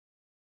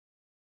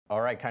All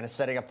right, kind of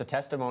setting up the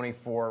testimony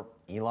for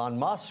Elon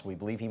Musk. We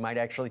believe he might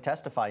actually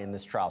testify in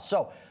this trial.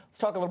 So let's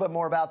talk a little bit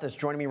more about this.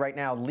 Joining me right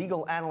now,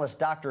 legal analyst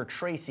Dr.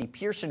 Tracy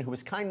Pearson, who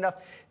was kind enough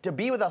to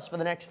be with us for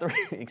the next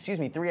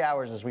 3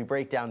 hours as we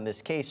break down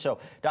this case. So,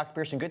 Dr.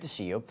 Pearson, good to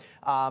see you.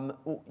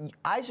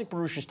 Isaac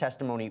Baruch's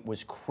testimony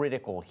was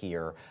critical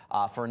here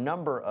for a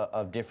number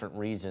of different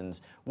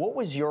reasons. What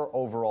was your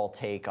overall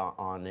take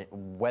on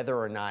whether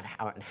or not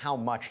and how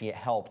much he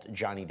helped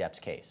Johnny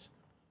Depp's case?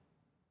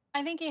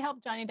 I think he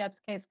helped Johnny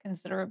Depp's case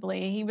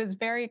considerably. He was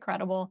very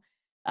credible.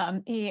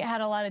 He had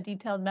a lot of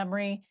detailed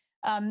memory.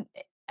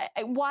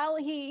 While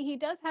he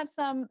does have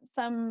some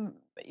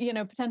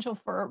potential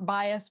for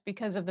bias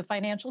because of the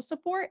financial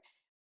support,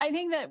 I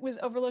think that was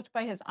overlooked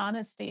by his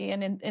honesty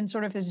and in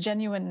sort of his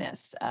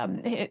genuineness.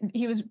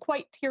 He was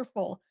quite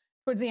tearful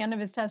towards the end of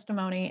his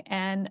testimony,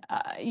 and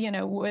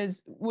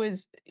was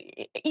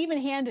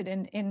even-handed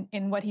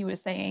in what he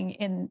was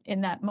saying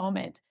in that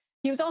moment.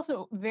 He was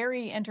also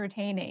very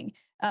entertaining.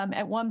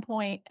 At one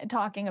point,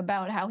 talking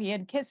about how he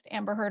had kissed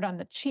Amber Heard on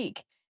the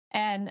cheek,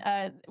 and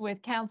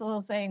with counsel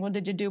saying, "Well,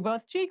 did you do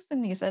both cheeks?"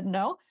 And he said,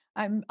 "No,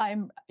 I'm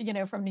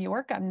from New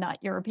York. I'm not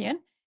European,"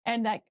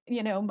 and that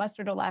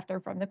mustered a laughter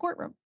from the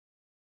courtroom.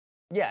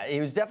 Yeah, he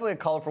was definitely a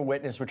colorful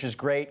witness, which is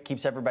great.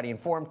 Keeps everybody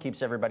informed,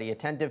 keeps everybody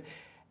attentive.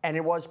 And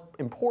it was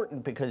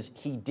important because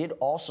he did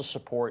also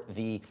support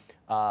the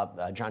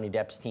Johnny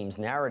Depp's team's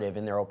narrative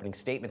in their opening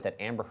statement that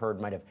Amber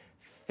Heard might have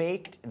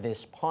faked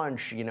this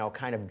punch,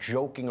 kind of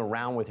joking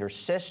around with her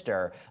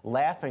sister,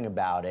 laughing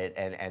about it,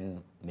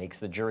 and makes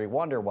the jury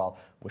wonder, well,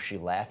 was she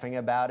laughing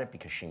about it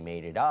because she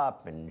made it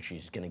up and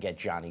she's going to get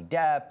Johnny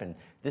Depp? And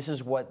this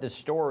is what the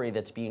story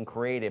that's being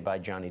created by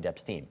Johnny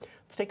Depp's team.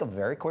 Let's take a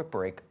very quick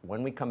break.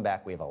 When we come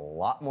back, we have a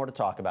lot more to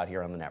talk about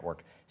here on the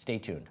network. Stay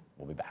tuned.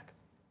 We'll be back.